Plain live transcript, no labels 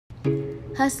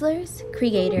Hustlers,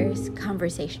 creators,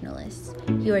 conversationalists.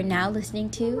 You are now listening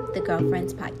to the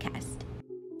Girlfriends Podcast.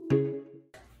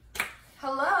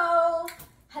 Hello.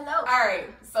 Hello. All right,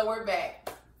 so we're back.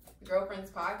 Girlfriends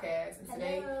Podcast. And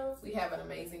today Hello. we have an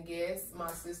amazing guest, my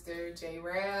sister, J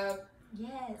Rab.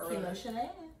 Yes. Hello,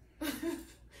 Shalane.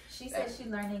 She said she's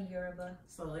learning Yoruba.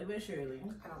 Slowly but surely.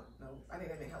 I don't know. I think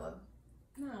that meant hello.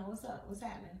 No, what's up? What's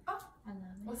happening? I love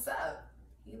it. What's up?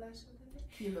 Kilo Chalet.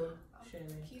 Kilo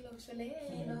Shalane. Kilo Chalet.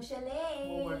 Hello, Chalet.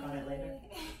 We'll work on it later.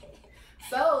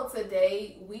 So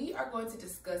today we are going to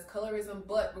discuss colorism,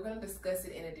 but we're going to discuss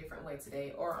it in a different way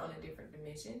today, or on a different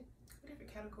dimension, a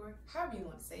different category, however you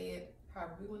want to say it,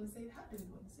 however we want to say it, how do we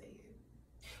want to say it.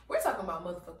 We're talking about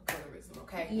motherfucking colorism,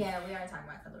 okay? Yeah, we are talking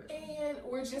about colorism. And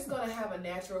we're just going to have a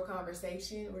natural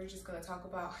conversation. We're just going to talk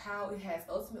about how it has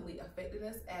ultimately affected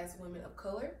us as women of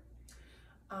color.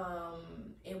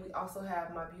 And we also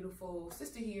have my beautiful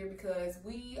sister here because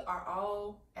we are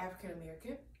all African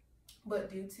American,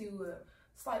 but due to a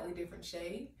slightly different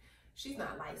shade. She's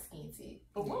not light-skinned,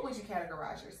 but what would you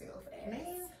categorize yourself as?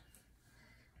 Man,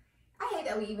 I hate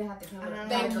that we even have to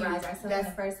categorize ourselves in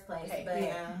the first place, okay, but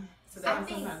Yeah. So I that's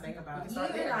think something I think about.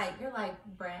 you're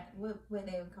like brown, what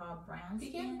they would call brown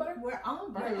pecan skin. butter. We're all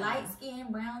brown. You're light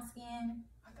skin, brown skin,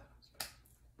 I thought it was brown.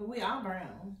 But we all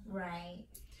brown. right?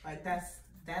 Like that's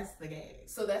the gag.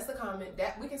 So that's the comment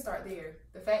that we can start there.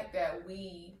 The fact that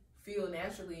we feel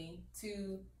naturally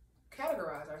to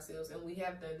categorize ourselves, and we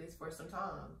have done this for some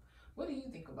time. What do you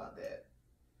think about that?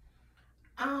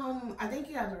 I think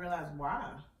you have to realize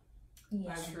why. Yeah.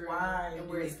 Like True. why And do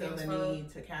where we it feel stems the from. need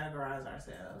to categorize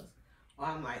ourselves? Or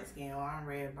I'm light skin, or I'm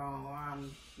red bone, or I'm,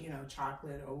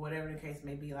 chocolate, or whatever the case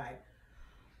may be. Like,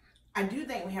 I do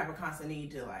think we have a constant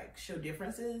need to like show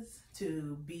differences,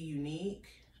 to be unique.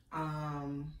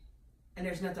 And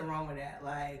there's nothing wrong with that.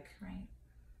 Like, Right.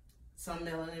 some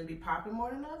melanin be popping more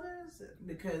than others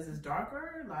because it's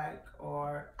darker, like,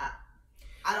 or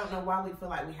I don't know why we feel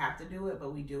like we have to do it,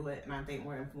 but we do it, and I think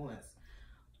we're influenced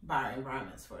by our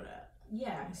environments for that.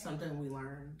 Yeah, It's something we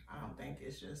learn. I don't think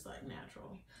it's just like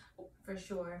natural. for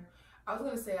sure. I was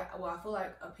gonna say, well, I feel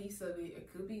like a piece of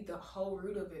it could be the whole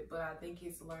root of it, but I think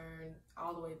it's learned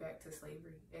all the way back to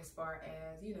slavery, as far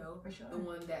as, For sure. the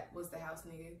one that was the house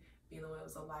nigga being the one that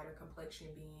was a lighter complexion,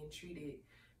 being treated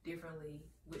differently,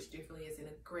 which differently is in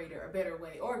a better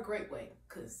way, or a great way,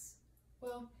 because,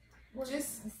 well,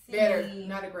 just better,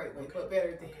 not a great way, but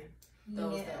better than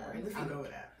those that were in the I'll field. go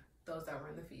with that. Those that were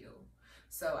in the field.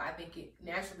 So I think it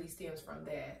naturally stems from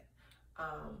that.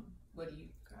 What do you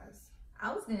guys?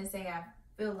 I was gonna say I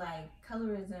feel like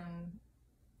colorism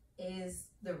is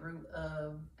the root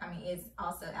of. It's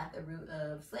also at the root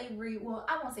of slavery. Well,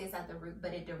 I won't say it's at the root,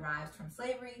 but it derives from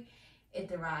slavery. It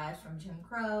derives from Jim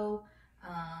Crow.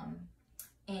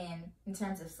 And in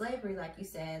terms of slavery, like you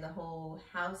said, the whole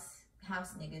house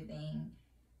nigga thing.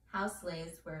 House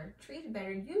slaves were treated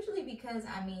better, usually because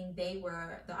they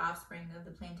were the offspring of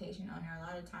the plantation owner. A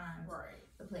lot of times, Right.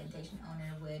 the plantation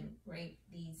owner would rape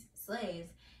these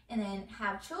slaves and then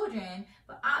have children,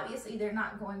 but obviously they're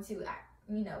not going to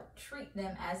treat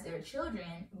them as their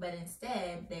children, but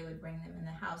instead they would bring them in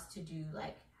the house to do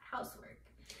like housework.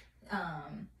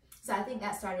 So I think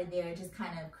that started there, just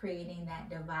kind of creating that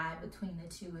divide between the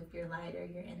two. If you're lighter,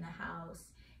 you're in the house.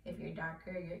 If you're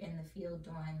darker, you're in the field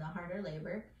doing the harder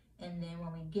labor. And then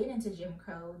when we get into Jim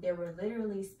Crow, there were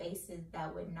literally spaces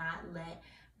that would not let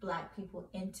Black people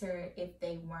enter if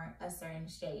they weren't a certain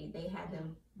shade. They had the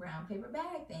brown paper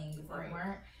bag thing. If you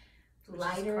weren't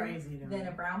lighter than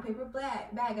a brown paper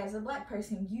bag as a Black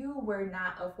person, you were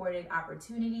not afforded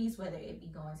opportunities, whether it be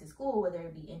going to school, whether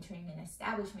it be entering an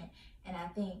establishment. And I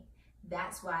think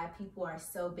that's why people are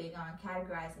so big on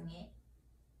categorizing it.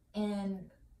 And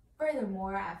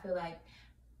furthermore, I feel like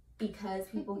because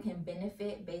people can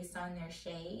benefit based on their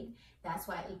shade, that's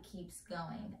why it keeps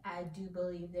going. I do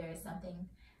believe there is something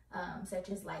such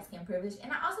as light skin privilege.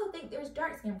 And I also think there's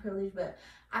dark skin privilege, but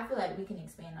I feel like we can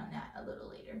expand on that a little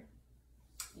later.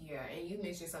 Yeah, and you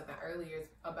mentioned something earlier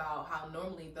about how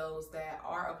normally those that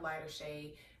are of lighter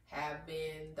shade have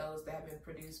been those that have been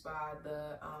produced by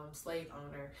the slave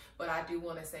owner. But I do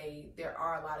want to say there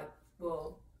are a lot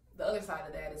of, the other side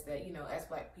of that is that, as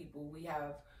Black people, we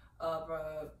have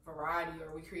a variety,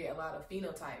 or we create a lot of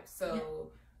phenotypes.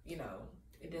 So,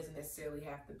 it doesn't necessarily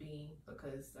have to be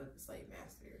because of the slave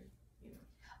master,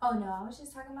 Oh no, I was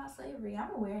just talking about slavery.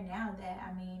 I'm aware now that,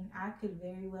 I could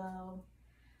very well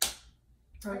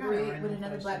procreate with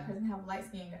another Black person, have a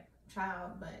light-skinned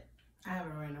child, but... I have a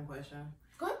random question.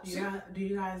 Go ahead. Do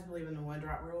you guys believe in the one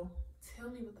drop rule? Tell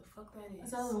me what the fuck that is.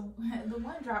 So the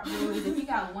one drop rule is if you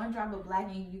got one drop of black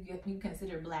and you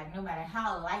consider black, no matter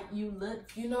how light you look.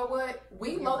 You know what?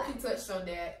 We You're low-key black. touched on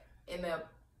that in the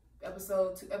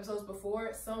episode, 2 episodes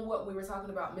before. Somewhat, we were talking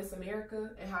about Miss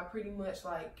America and how pretty much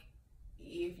like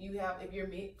if you're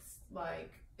mixed,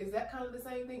 like is that kind of the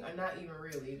same thing or not even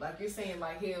really? Like you're saying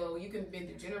like hell, you can been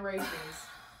through generations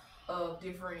of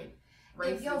different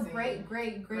races. If your and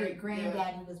granddaddy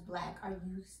yeah. was black, are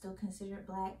you still considered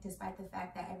black despite the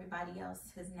fact that everybody else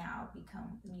has now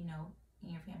become, you know,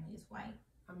 in your family is white?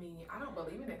 I mean, I don't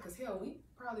believe in that because hell, we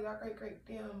probably our great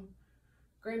damn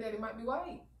granddaddy might be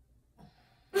white.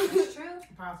 It's true.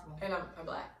 Possible. And I'm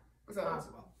black. So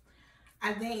Possible.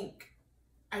 I think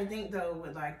though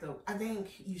with like I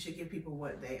think you should give people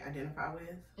what they identify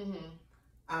with.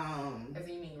 mm-hmm. As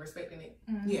in, you mean respecting it?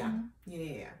 Mm-hmm.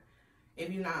 Yeah.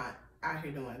 If you're not out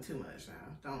here doing too much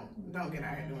now, don't get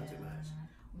out here doing too much.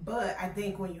 But I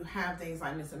think when you have things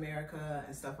like Miss America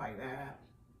and stuff like that,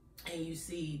 and you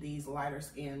see these lighter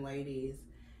skinned ladies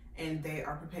and they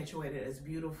are perpetuated as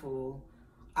beautiful,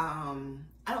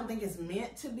 I don't think it's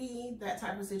meant to be that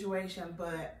type of situation,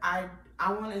 but I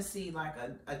want to see like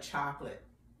a chocolate,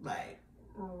 like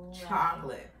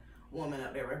chocolate woman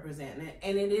up there representing it.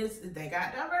 And it is, they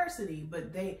got diversity,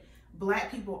 but black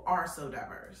people are so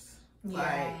diverse.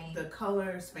 Like the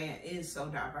color span is so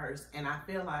diverse, and I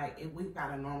feel like we've got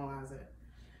to normalize it.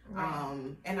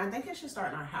 Right. And I think it should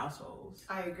start in our households.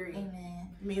 I agree. Amen.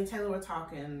 Me and Taylor were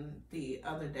talking the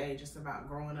other day just about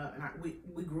growing up, and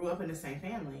we grew up in the same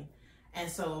family, and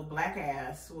so black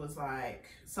ass was like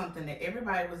something that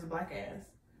everybody was a black ass,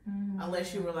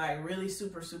 unless you were like really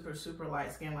super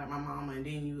light skinned like my mama, and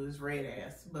then you was red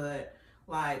ass. But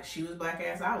like she was black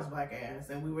ass, I was black ass,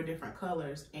 and we were different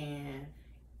colors, and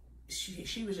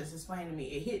she was just explaining to me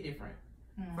it hit different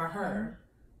for her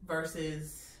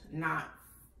versus not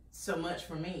so much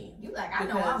for me. You like, I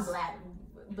know I'm black,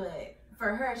 but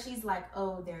for her, she's like,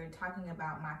 oh, they're talking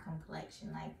about my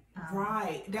complexion. Like,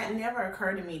 right. That never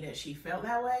occurred to me that she felt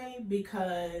that way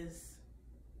because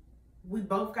we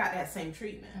both got that same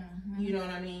treatment. You know what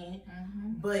I mean?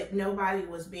 But nobody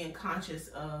was being conscious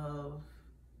of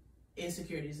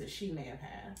insecurities that she may have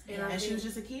had, and she was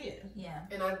just a kid.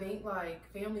 And I think like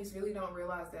families really don't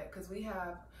realize that because we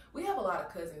have a lot of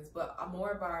cousins, but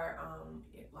more of our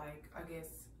like I guess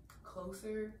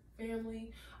closer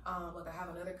family, like I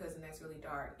have another cousin that's really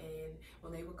dark, and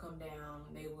when they would come down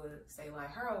they would say like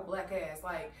her old black ass,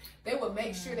 like they would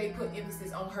make sure they put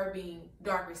emphasis on her being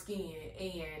darker skinned,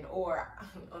 and or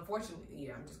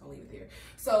unfortunately I'm just gonna leave it there.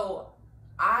 So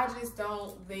I just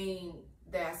don't think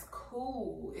that's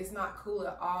cool. It's not cool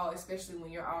at all, especially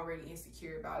when you're already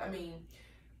insecure about it. I mean,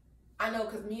 I know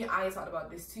because me and Aya talked about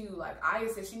this too. Like Aya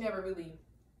said she never really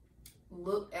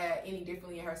looked at any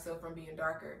differently in herself from being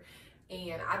darker.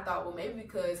 And I thought, well, maybe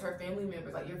because her family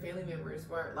members, like your family members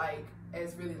weren't like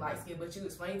as really light skinned, but you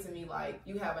explained to me like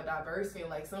you have a diverse family,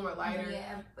 like some are lighter.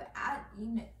 Yeah, but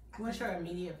What's your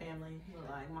immediate family?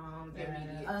 Like mom,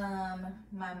 dad?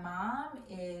 My mom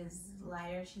is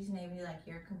lighter. She's maybe like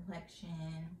your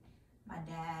complexion. My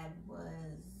dad was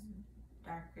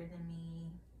darker than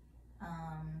me.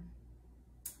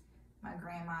 My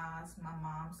grandma's my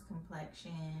mom's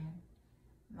complexion.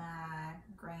 My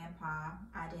grandpa,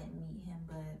 I didn't meet him,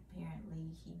 but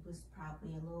apparently he was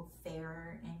probably a little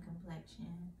fairer in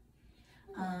complexion.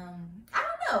 I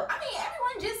don't know. I mean,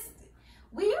 everyone just,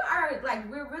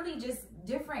 we're really just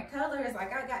different colors.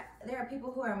 Like there are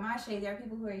people who are my shade, there are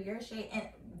people who are your shade, and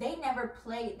they never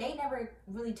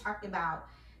really talked about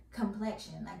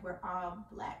complexion. Like we're all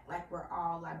black, like we're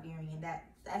all Liberian.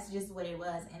 That's just what it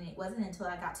was. And it wasn't until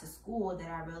I got to school that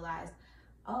I realized,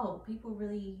 oh, people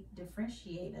really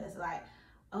differentiate us. Like,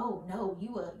 oh no,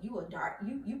 you a dark,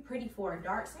 you pretty for a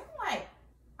dark skin. I'm like,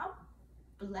 I'm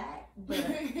black, but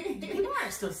people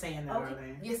aren't still saying that, are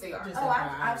they? Yes, they are. Just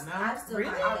I still really?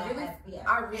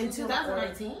 I really in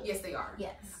 2019. Yes, they are.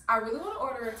 Yes, I really want to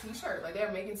order a T-shirt. Like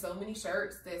they're making so many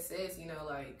shirts that says, you know,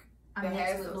 like I'm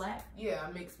mixed with black. Yeah,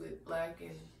 I'm mixed with black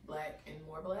and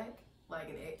more black, like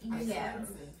an X. Yeah.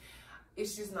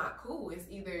 It's just not cool. It's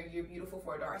either you're beautiful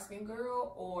for a dark skinned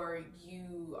girl or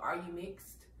you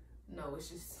mixed. No, it's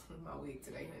just my wig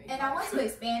today, honey. And I want to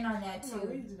expand on that too. My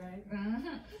wig today.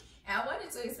 I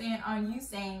wanted to expand on you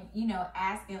saying, you know,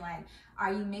 asking like,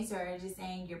 are you mixed or just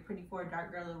saying you're pretty for a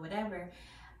dark girl or whatever.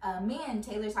 Me and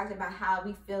Taylor talked about how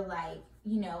we feel like,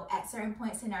 you know, at certain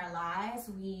points in our lives,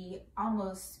 we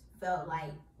almost felt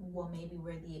like, well, maybe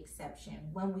we're the exception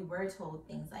when we were told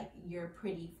things like you're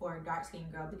pretty for a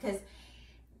dark-skinned girl, because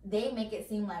they make it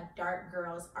seem like dark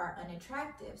girls are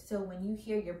unattractive. So when you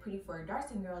hear you're pretty for a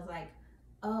dark-skinned girl, it's like,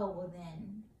 oh, well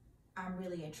then I'm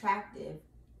really attractive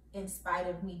in spite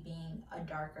of me being a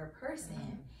darker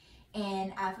person.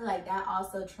 And I feel like that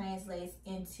also translates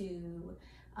into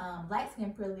light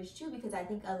skin privilege too, because I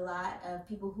think a lot of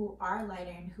people who are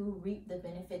lighter and who reap the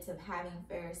benefits of having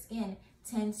fairer skin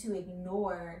tend to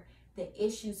ignore the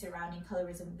issues surrounding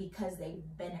colorism because they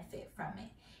benefit from it.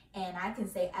 And I can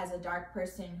say, as a dark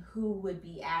person who would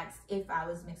be asked if I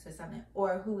was mixed with something,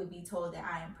 or who would be told that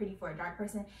I am pretty for a dark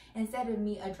person, instead of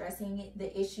me addressing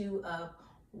the issue of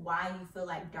why you feel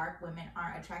like dark women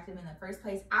aren't attractive in the first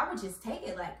place, I would just take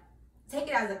it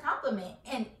as a compliment.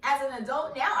 And as an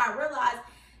adult now, I realize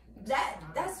that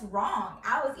that's wrong.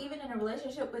 I was even in a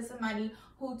relationship with somebody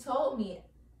who told me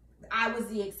I was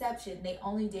the exception. They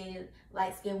only dated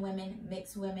light-skinned women,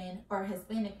 mixed women, or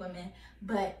Hispanic women,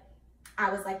 but I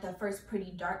was like the first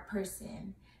pretty dark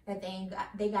person that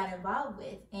they got involved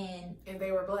with, and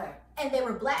they were black. And they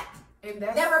were black. And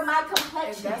that's, they were my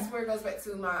complexion. And that's where it goes back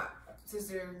to my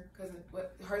sister, cousin,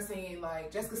 her saying,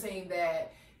 like, Jessica saying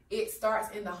that it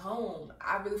starts in the home.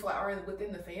 I really feel like, or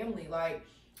within the family, like,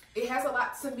 it has a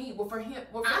lot to me. Well, for him,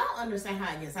 I don't understand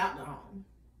how it gets out the home.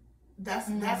 That's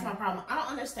my problem. I don't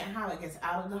understand how it gets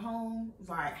out of the home.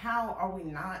 Like, how are we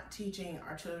not teaching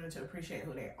our children to appreciate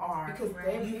who they are? Because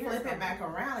you flip it back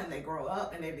around and they grow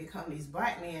up and they become these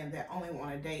black men that only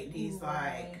want to date these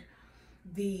like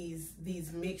these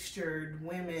mixtured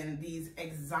women, these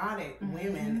exotic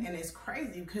women, and it's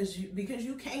crazy because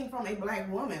you came from a black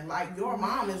woman. Like, your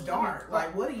mom is dark.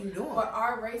 Like, what are you doing? But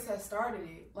our race has started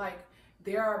it. Like,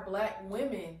 there are black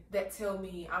women that tell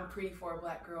me I'm pretty for a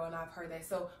black girl, and I've heard that.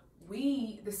 So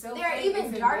there are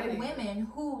even dark women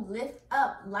who lift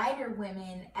up lighter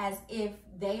women as if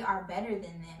they are better than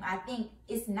them. I think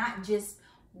it's not just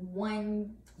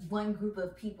one group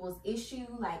of people's issue.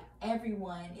 Like,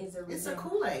 everyone is a reason. It's a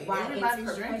Kool-Aid. Why everybody's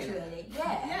it's drinking it.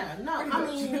 Yeah. No, I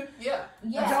mean,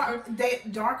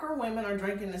 darker women are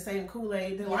drinking the same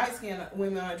Kool-Aid than light-skinned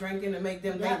women are drinking to make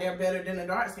them think they're better than a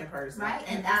dark-skinned person. Right.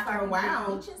 And after a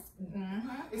while,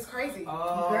 it's crazy.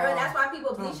 Oh, girl, that's why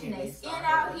people bleaching their skin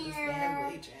out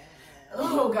here.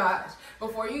 Oh gosh.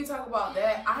 Before you talk about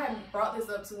that, I had brought this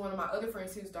up to one of my other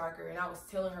friends who's darker, and I was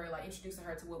telling her, like, introducing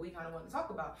her to what we kind of wanted to talk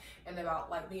about, and about,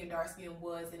 like, being dark skinned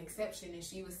was an exception, and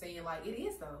she was saying, like, it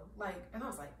is though. Like, and I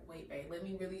was like, wait, babe, let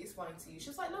me really explain to you. She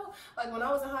was like, no, like, when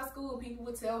I was in high school, people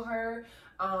would tell her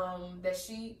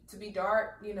that to be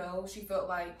dark, you know, she felt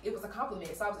like it was a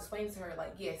compliment. So I was explaining to her,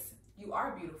 like, yes, you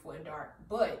are beautiful and dark,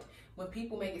 but when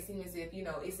people make it seem as if, you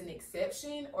know, it's an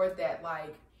exception, or that,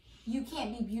 like, you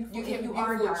can't be beautiful. You can't be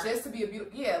beautiful just to be a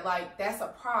beautiful. Yeah, like, that's a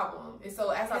problem. And so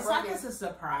as it's like it's a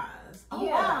surprise. Oh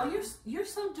wow, you're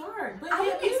so dark, but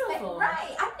you're beautiful.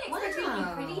 Right? I didn't expect you to be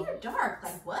pretty. You're dark.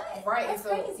 Like, what? Right. That's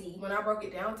and so crazy. When I broke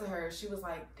it down to her, she was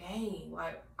like, "Dang,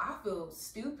 like, I feel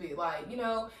stupid." Like, you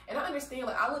know, and I understand.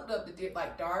 Like, I looked up the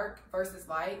like dark versus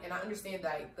light, and I understand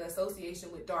like the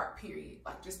association with dark. Period.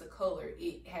 Like, just the color,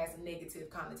 it has a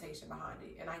negative connotation behind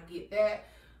it, and I get that.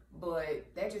 But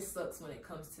that just sucks when it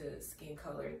comes to skin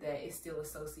color, that it's still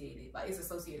associated, like, it's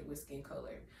associated with skin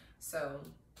color. So,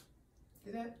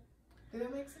 did that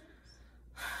make sense?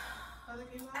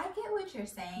 I get what you're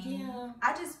saying. Yeah.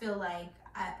 I just feel like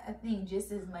I think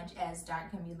just as much as dark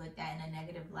can be looked at in a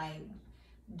negative light,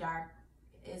 dark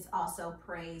is also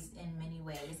praised in many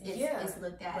ways. It's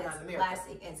looked at as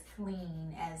classic, as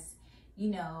clean, as,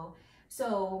 you know.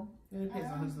 So it depends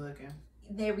on who's looking.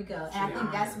 There we go. And I think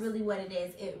that's really what it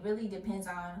is. It really depends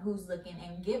on who's looking.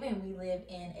 And given we live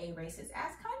in a racist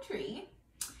ass country,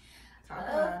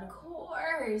 of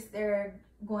course there's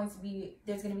going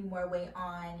to be more weight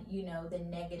on, you know, the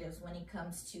negatives when it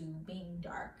comes to being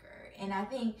darker. And I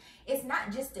think it's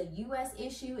not just a US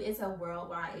issue, it's a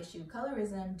worldwide issue.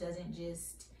 Colorism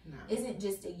isn't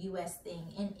just a US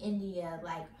thing. In India,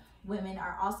 like, women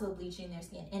are also bleaching their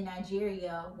skin. In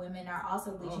Nigeria, women are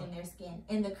also bleaching their skin.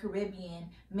 In the Caribbean,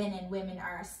 men and women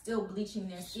are still bleaching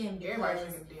their skin because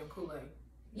everybody's drinking damn Kool-Aid.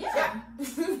 Yeah.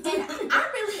 And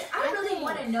I really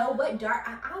want to know what dark.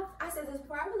 I said this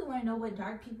before. I really want to know what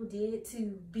dark people did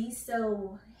to be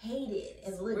so hated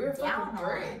and looked down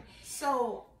on.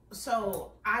 So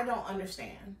I don't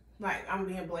understand. Like, I'm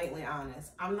being blatantly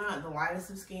honest. I'm not the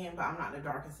lightest of skin, but I'm not the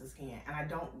darkest of skin, and I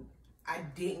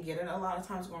didn't get it a lot of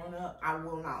times growing up. I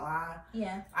will not lie.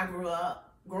 Yeah.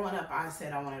 Growing up, I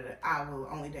said I will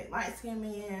only date light skinned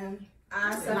men.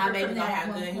 My baby's gonna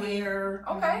have good hair.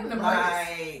 Okay.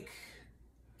 Like,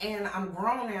 and I'm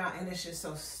grown now, and it's just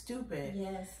so stupid.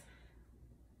 Yes.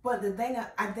 But the thing,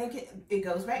 I think it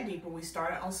goes back deeper. We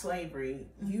started on slavery.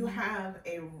 Mm-hmm.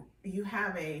 You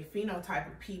have a phenotype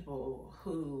of people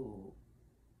who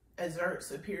exert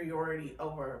superiority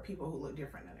over people who look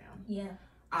different than them. Yeah.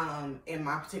 in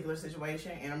my particular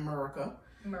situation in America.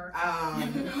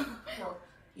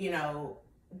 You know,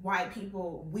 white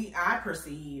people, I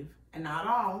perceive, and not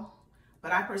all,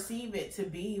 but I perceive it to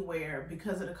be where,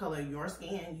 because of the color of your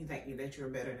skin, you think that you're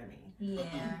better than me.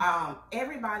 Yeah.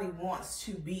 Everybody wants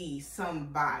to be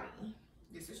somebody.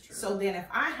 This is true. So then if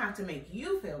I have to make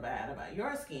you feel bad about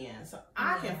your skin, so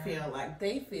I can feel like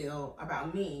they feel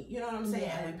about me, you know what I'm saying?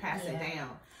 And we pass it down.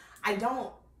 I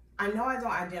know I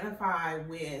don't identify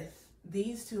with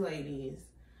these two ladies,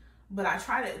 but I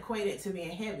try to equate it to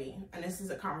being heavy. And this is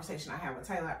a conversation I have with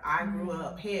Taylor. I grew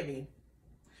up heavy.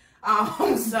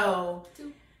 So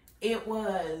it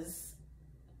was,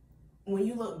 when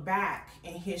you look back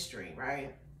in history,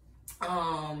 right?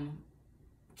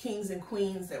 Kings and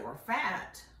queens that were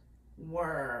fat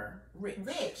were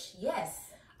rich.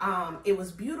 Yes. It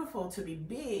was beautiful to be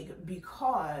big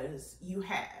because you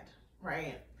had,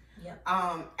 right? Yep.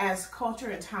 As culture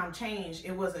and time changed,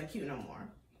 it wasn't cute no more.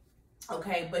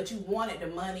 Okay, but you wanted the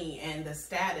money and the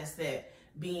status that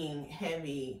being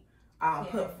heavy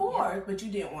put forth, but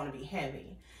you didn't want to be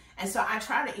heavy. And so I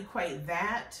try to equate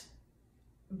that,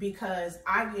 because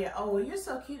I get, oh, well, you're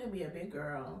so cute to be a big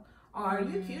girl. Or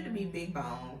you cute to be big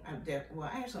bone. Well,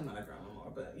 actually, I'm not a girl no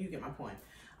more, but you get my point.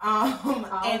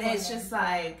 And it's just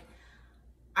like,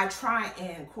 I try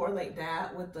and correlate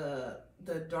that with the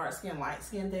dark skin, light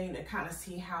skin thing to kind of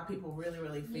see how people really,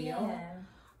 really feel.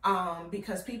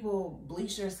 Because people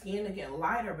bleach their skin to get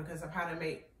lighter because of how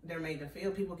they're made to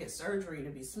feel. People get surgery to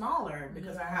be smaller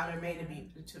because of how they're made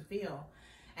to feel.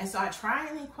 And so I try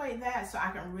and equate that so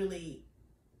I can really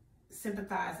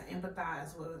sympathize and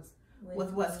empathize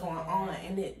with what's going on,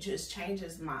 and it just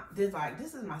changes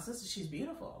this is my sister, she's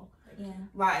beautiful.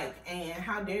 Like, and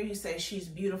how dare you say she's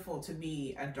beautiful to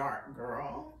be a dark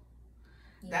girl?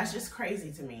 That's just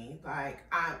crazy to me. Like,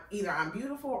 I'm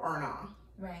beautiful or not.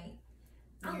 Right.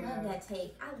 I love that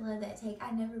take.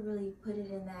 I never really put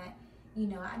it in that,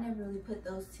 I never really put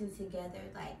those two together,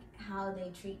 like how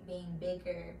they treat being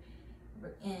bigger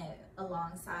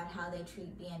alongside how they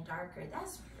treat being darker.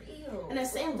 That's real. And the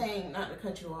same thing, not to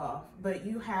cut you off, but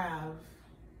you have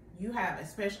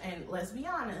especially, and let's be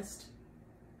honest,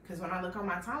 because when I look on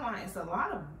my timeline, it's a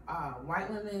lot of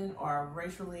white women or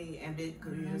racially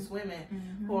ambiguous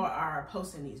women who are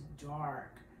posting these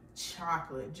dark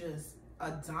chocolate, just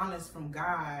Adonis from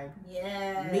God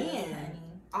men.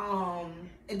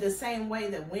 In the same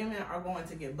way that women are going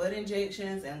to get butt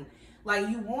injections, and like,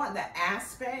 you want the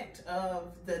aspect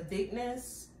of the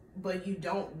thickness, but you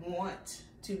don't want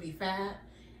to be fat.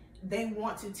 They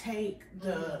want to take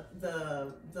the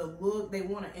look, they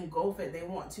want to engulf it, they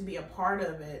want to be a part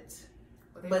of it,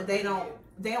 but they don't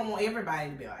want everybody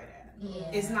to be like that.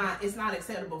 It's not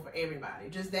acceptable for everybody.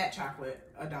 Just that chocolate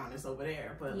Adonis over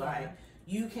there, but like,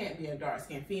 you can't be a dark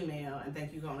skinned female and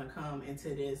think you're gonna come into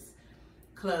this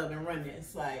club and run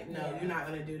this. Like, no, you're not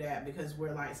gonna do that because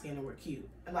we're light skinned and we're cute.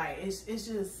 Like, it's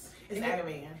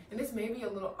aggravating. And this may be a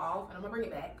little off, and I'm gonna bring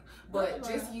it back, but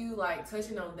just you like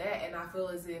touching on that, and I feel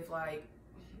as if, like,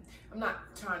 I'm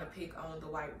not trying to pick on the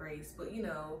white race, but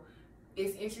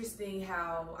it's interesting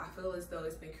how I feel as though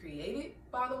it's been created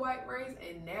by the white race,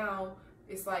 and now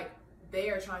it's like they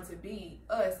are trying to be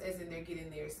us, as in they're getting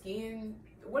their skin,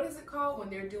 what is it called when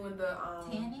they're doing the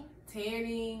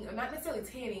tanning, or not necessarily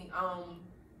tanning,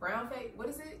 brown face, what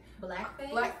is it?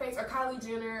 Blackface, or Kylie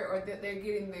Jenner, or that they're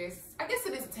getting this, I guess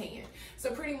it is a tan. So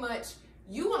pretty much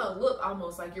you want to look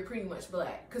almost like you're pretty much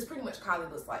black, because pretty much Kylie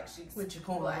looks like she's with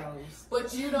your black.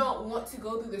 But you don't want to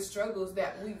go through the struggles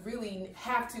that we really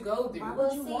have to go through. Well,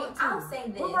 see, I'll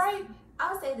say this. Right?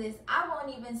 I'll say this. I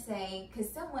won't even say,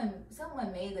 because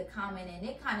someone made the comment and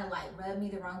it kind of like rubbed me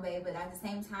the wrong way, but at the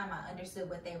same time I understood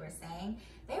what they were saying.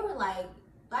 They were like,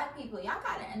 Black people, y'all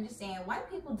gotta understand, white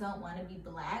people don't want to be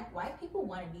black. White people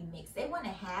want to be mixed. They want to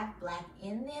have black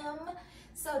in them.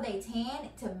 So they tan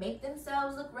to make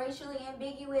themselves look racially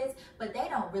ambiguous, but they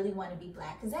don't really want to be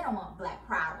black because they don't want black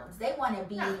problems. They want to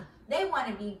be, they want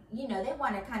to be, you know, they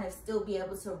want to kind of still be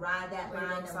able to ride that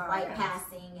line of white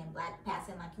passing and black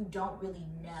passing like you don't really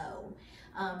know.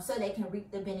 So they can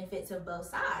reap the benefits of both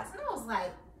sides. And I was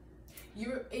like,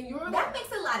 that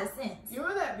makes a lot of sense. You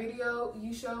remember that video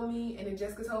you showed me, and then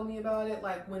Jessica told me about it,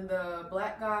 like when the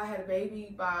black guy had a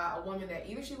baby by a woman that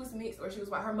either she was mixed or she was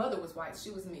white. Her mother was white, she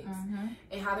was mixed.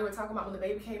 And how they were talking about when the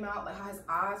baby came out, like how his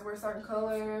eyes were a certain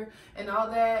color and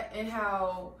all that, and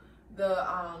how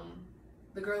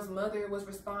the girl's mother was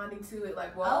responding to it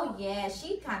like, well, oh yeah,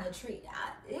 she kind of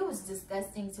it was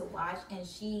disgusting to watch, and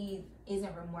she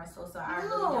isn't remorseful, so I really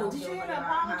don't did you feel hear her the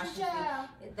apology? apostrophe.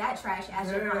 That trash ass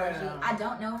apology. I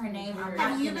don't know her name. I'm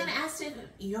Have you been asked if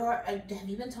have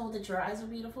you been told that your eyes are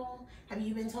beautiful? Have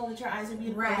you been told that your eyes are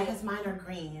beautiful? Right. Because mine are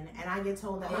green, and I get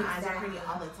told that my eyes are pretty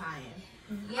all the time.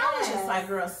 Yes. I was just like,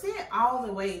 girl, sit all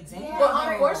the way down. Yeah.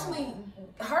 Well, unfortunately,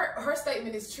 her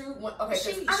statement is true. Okay,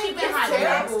 She been been hiding the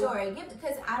that backstory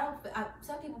because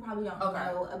some people probably don't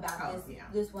know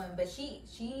about this one, but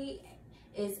she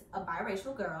is a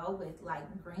biracial girl with like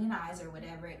green eyes or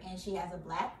whatever, and she has a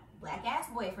black ass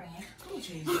boyfriend. Oh,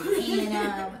 Jesus.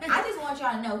 And I just want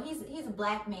y'all to know he's a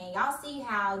black man. Y'all see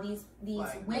how these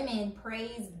Like, women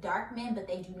praise dark men, but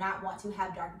they do not want to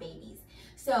have dark babies.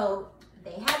 So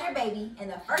they have their baby,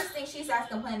 and the first thing she starts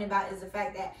complaining about is the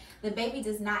fact that the baby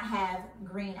does not have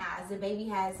green eyes. The baby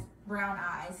has brown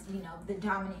eyes, you know, the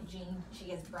dominant gene. She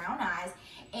has brown eyes,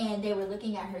 and they were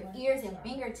looking at her ears and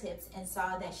fingertips and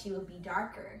saw that she would be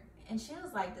darker. And she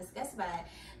was like disgusted by that.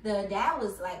 The dad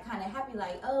was like kind of happy,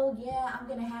 like, oh yeah, I'm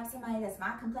gonna have somebody that's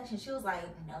my complexion. She was like,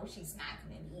 no, she's not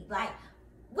gonna be. Like,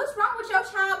 what's wrong with your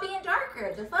child being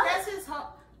darker? The fuck?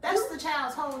 That's the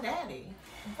child's whole daddy.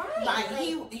 Right.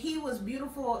 Like he was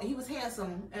beautiful. He was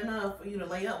handsome enough for you to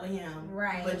lay up with him.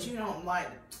 Right. But you don't like.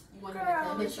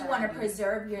 Girl, but you want to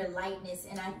preserve your lightness,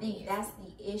 and I think that's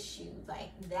the issue. Like,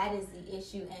 that is the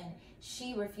issue, and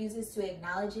she refuses to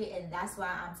acknowledge it, and that's why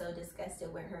I'm so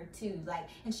disgusted with her too. Like,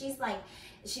 and she's like,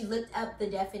 she looked up the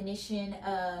definition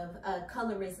of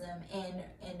colorism, and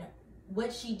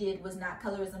what she did was not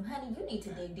colorism. Honey, you need to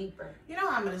dig deeper. You know,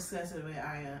 I'm disgusted with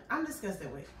I'm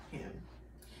disgusted with him.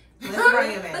 Let's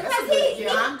bring it back.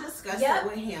 Because I'm disgusted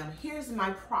with him. Here's my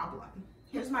problem.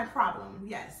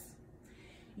 Yes.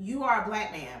 You are a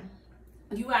black man.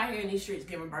 You out here in these streets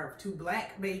giving birth to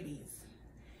black babies.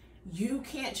 You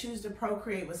can't choose to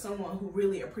procreate with someone who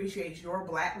really appreciates your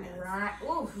blackness. Right.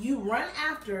 Oof. You run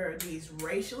after these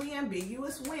racially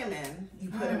ambiguous women. You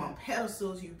put them on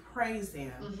pedestals. You praise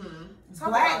them.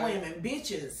 Black women,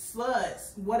 bitches,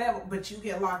 sluts, whatever. But you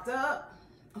get locked up.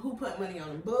 Who put money on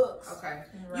the books? Okay.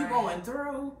 You going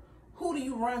through. Who do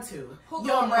you run to? Who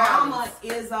Your going mama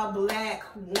rallies? is a black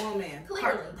woman.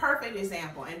 Clearly. Perfect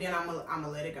example. And then I'm gonna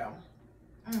let it go.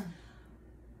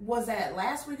 Was that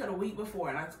last week or the week before?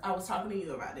 And I was talking to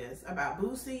you about this, about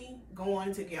Boosie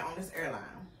going to get on this airline,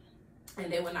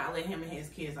 and they would not let him and his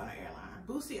kids on the airline.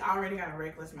 Boosie already got a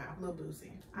reckless mouth, little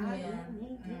Boosie.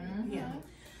 Yeah.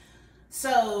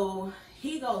 So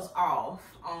he goes off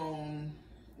on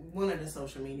one of the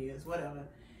social medias, whatever,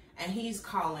 and he's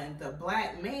calling the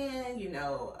black man, you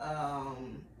know,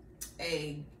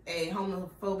 a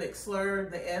homophobic slur,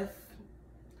 the F.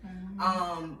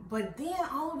 But then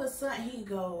all of a sudden he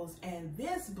goes, and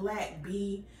this black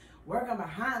B working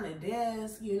behind the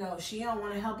desk, you know, she don't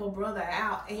want to help her brother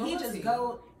out, and he's in the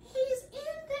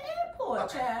airport,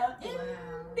 child, in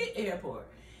the airport.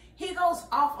 He goes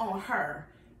off on her,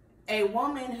 a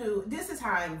woman who, this is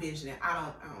how I envision it. I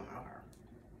don't know her,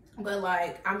 but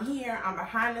like, I'm here, I'm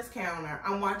behind this counter,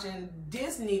 I'm watching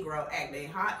this Negro act a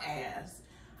hot ass.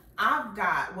 I've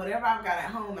got whatever I've got at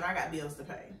home, and I got bills to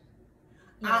pay.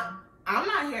 Yeah. I'm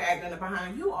not here acting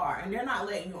behind, you are, and they're not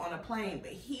letting you on a plane.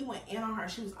 But he went in on her.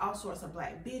 She was all sorts of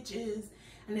black bitches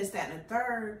and this, that, and the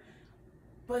third.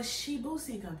 But she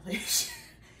Boosie complexion.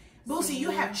 Boosie, you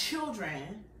have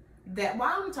children that,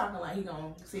 why I'm talking like he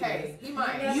gonna see this? He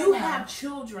might. You have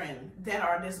children that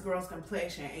are this girl's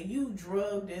complexion, and you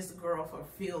drug this girl for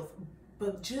filth,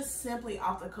 but just simply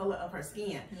off the color of her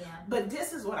skin. Yeah. But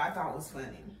this is what I thought was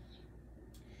funny.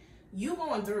 You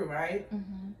going through, right?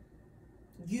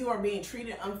 You are being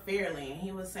treated unfairly, and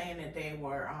he was saying that they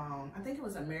were, I think it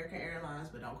was American Airlines,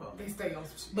 but don't quote me. They stay on.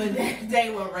 But they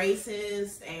were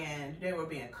racist, and they were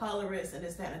being colorist, and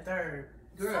this, that, and the third.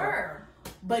 Girl. Sir.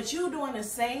 But you doing the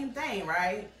same thing,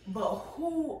 right? But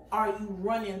who are you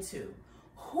running to?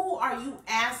 Who are you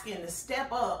asking to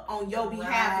step up on your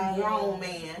behalf, grown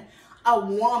man? A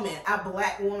woman, a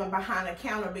black woman behind a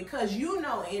counter, because you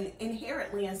know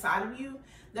inherently inside of you,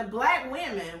 the black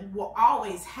women will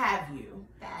always have you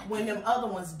when them other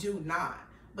ones do not.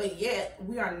 But yet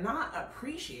we are not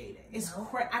appreciated. It's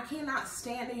I cannot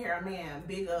stand to hear a man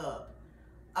big up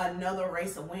another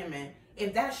race of women.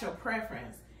 If that's your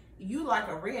preference, you like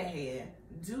a redhead,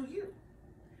 do you?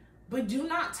 But do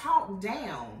not talk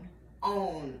down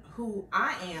on who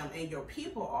I am and your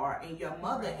people are and your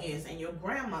mother is and your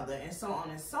grandmother and so on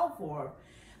and so forth.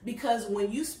 Because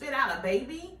when you spit out a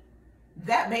baby,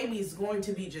 that baby is going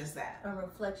to be just that. A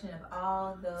reflection of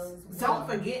all those women. Don't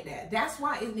forget that. That's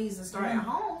why it needs to start at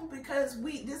home, because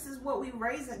this is what we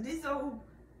raising.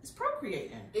 It's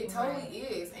procreating. It totally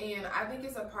is. And I think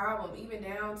it's a problem even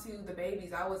down to the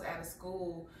babies. I was at a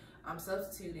school I'm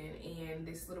substituting, and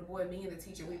this little boy, me and the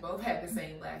teacher, we both had the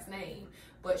same last name,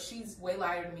 but she's way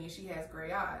lighter than me and she has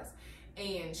gray eyes.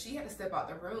 And she had to step out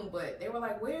the room, but they were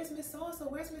like, where's Miss So-and-so?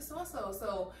 Where's Miss So-and-so?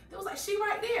 So they was like, she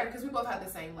right there, because we both had the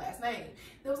same last name.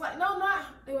 They was like, no, not.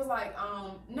 They was like,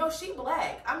 no, she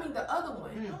black. I mean, the other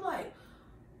one. I'm like,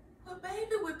 but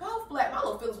baby, we're both black. My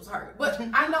little feelings was hurt. But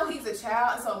I know he's a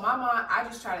child, and so in my mind, I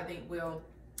just try to think, well,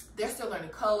 they're still learning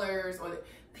colors, or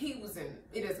he was in,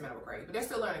 it doesn't matter what grade, but they're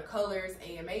still learning colors,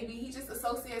 and maybe he just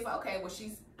associates, like, okay, well,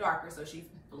 she's darker, so she's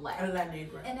black. And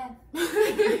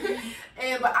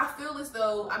but I feel as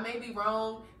though I may be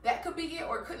wrong. That could be it,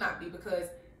 or it could not be, because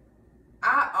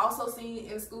I also seen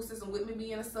in the school system with me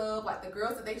being a sub, like the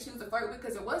girls that they choose to flirt with,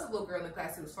 because there was a little girl in the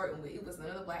class who was flirting with. It was none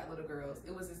of the black little girls.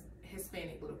 It was this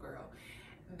Hispanic little girl.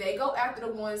 They go after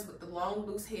the ones with the long,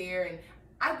 loose hair, and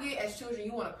I get as children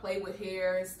you want to play with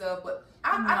hair and stuff, but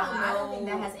I don't know. I don't think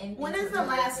that has anything When to is do the with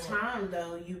last it. time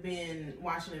though you've been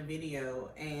watching a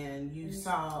video and you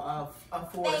saw a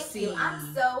Thank 4C you.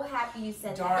 I'm so happy you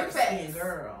said dark that. skinned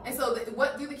girl? And so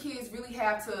what do the kids really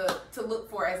have to look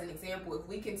for as an example if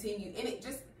we continue? And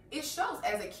it shows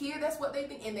as a kid, that's what they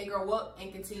think, and they grow up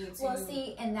and continue to. Well,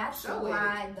 see, and that's show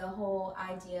why the whole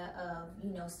idea of,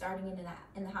 you know, starting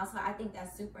in the household, I think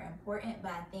that's super important,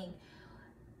 but I think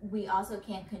we also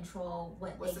can't control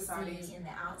what they see in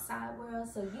the outside world.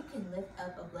 So you can lift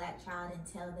up a black child and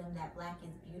tell them that black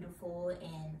is beautiful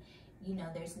and, you know,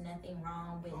 there's nothing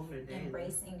wrong with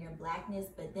embracing your blackness,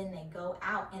 but then they go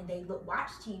out and they watch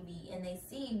TV and they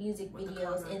see music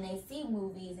videos and they see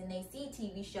movies and they see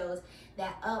TV shows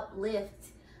that uplift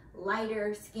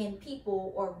lighter skinned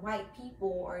people or white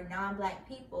people or non-black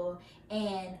people,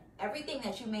 and everything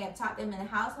that you may have taught them in the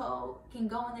household can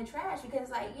go in the trash, because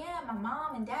like, yeah, my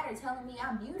mom and dad are telling me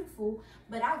I'm beautiful,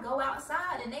 but I go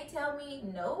outside and they tell me,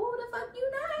 no, the fuck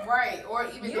you not. Right, or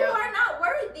even you are not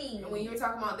worthy. When you were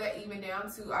talking about that, even down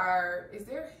to our, is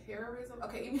there hairism?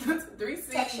 Okay, even to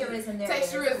 3C.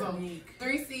 Texturism.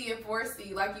 3C and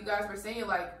 4C, like you guys were saying,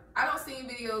 like, I don't see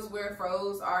videos where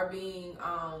froze are being,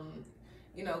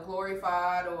 you know,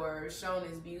 glorified or shown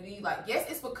as beauty. Like, yes,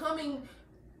 it's becoming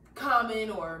common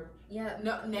or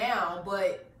now,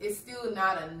 but it's still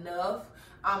not enough.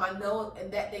 I know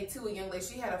that day too, a young lady,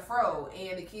 she had a fro,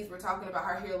 and the kids were talking about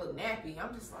her hair look nappy.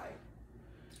 I'm just like,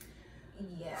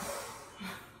 yeah.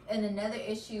 And another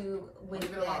issue with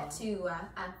that too,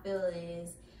 I feel,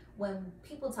 is when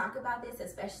people talk about this,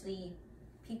 especially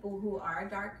people who are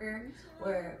darker,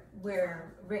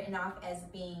 we're written off as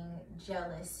being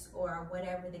jealous or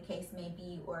whatever the case may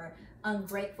be, or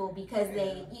ungrateful, because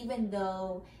they, even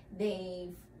though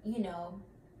they've, you know,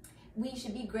 we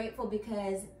should be grateful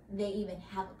because they even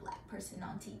have a black person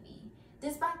on TV.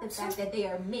 Despite the fact that they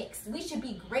are mixed, we should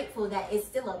be grateful that it's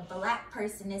still a black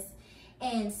person.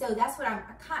 And so that's what I'm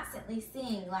constantly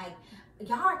seeing, like,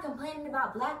 y'all are complaining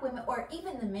about black women, or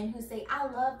even the men who say, I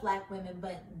love black women,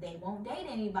 but they won't date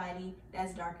anybody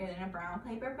that's darker than a brown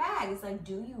paper bag. It's like,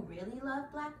 do you really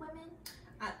love black women?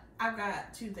 I've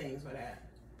got two things for that.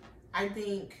 I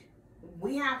think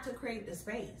we have to create the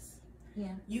space.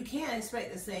 Yeah. You can't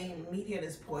expect the same media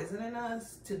that's poisoning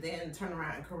us to then turn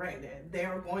around and correct it.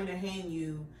 They're going to hand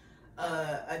you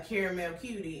a caramel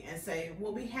cutie and say,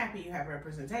 well, be happy you have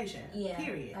representation. Yeah,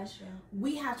 period. That's true.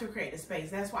 We have to create the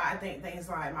space. That's why I think things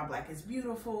like My Black is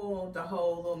Beautiful, the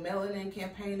whole little melanin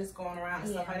campaign that's going around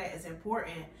and stuff like that is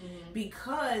important,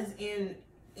 because in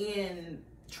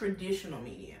traditional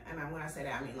media, and when I say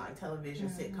that, I mean like television,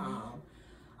 sitcom,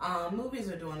 movies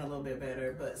are doing a little bit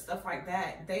better, but stuff like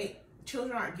that,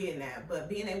 children aren't getting that. But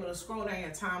being able to scroll down your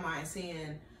timeline,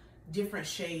 seeing different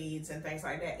shades and things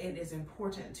like that, it is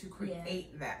important to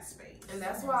create that space. And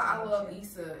that's why I love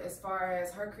Issa, as far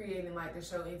as her creating like the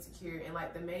show Insecure, and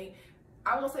like the main,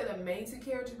 I won't say the main two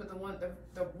characters, but the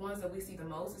ones that we see the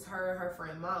most is her and her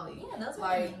friend Molly. Yeah, those are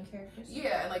like, the main characters.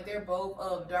 Yeah, and like they're both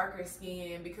of darker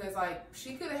skin, because like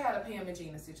she could have had a Pam and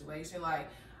Gina situation. Like,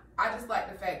 I just like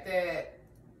the fact that,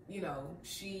 you know,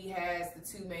 she has the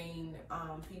two main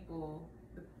people,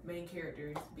 the main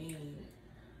characters being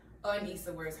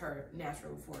Issa, where's her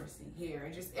natural 4C hair,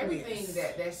 and just everything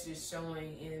that's just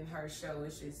showing in her show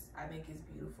is just, I think, is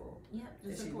beautiful. Yep,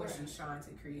 it's what she's trying to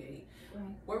create. Right.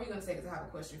 What are we gonna say? Because I have a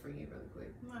question for you, really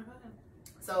quick. Oh my God.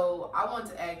 So I want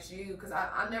to ask you, because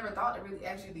I never thought to really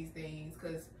ask you these things,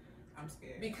 because I'm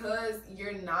scared. Because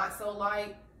you're not so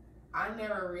light, I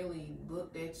never really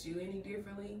looked at you any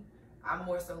differently. I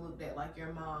more so looked at like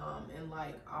your mom and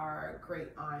like our great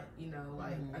aunt, you know,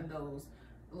 like and those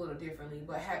a little differently.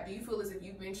 But do you feel as if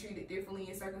you've been treated differently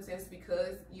in circumstances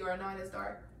because you are not as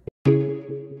dark?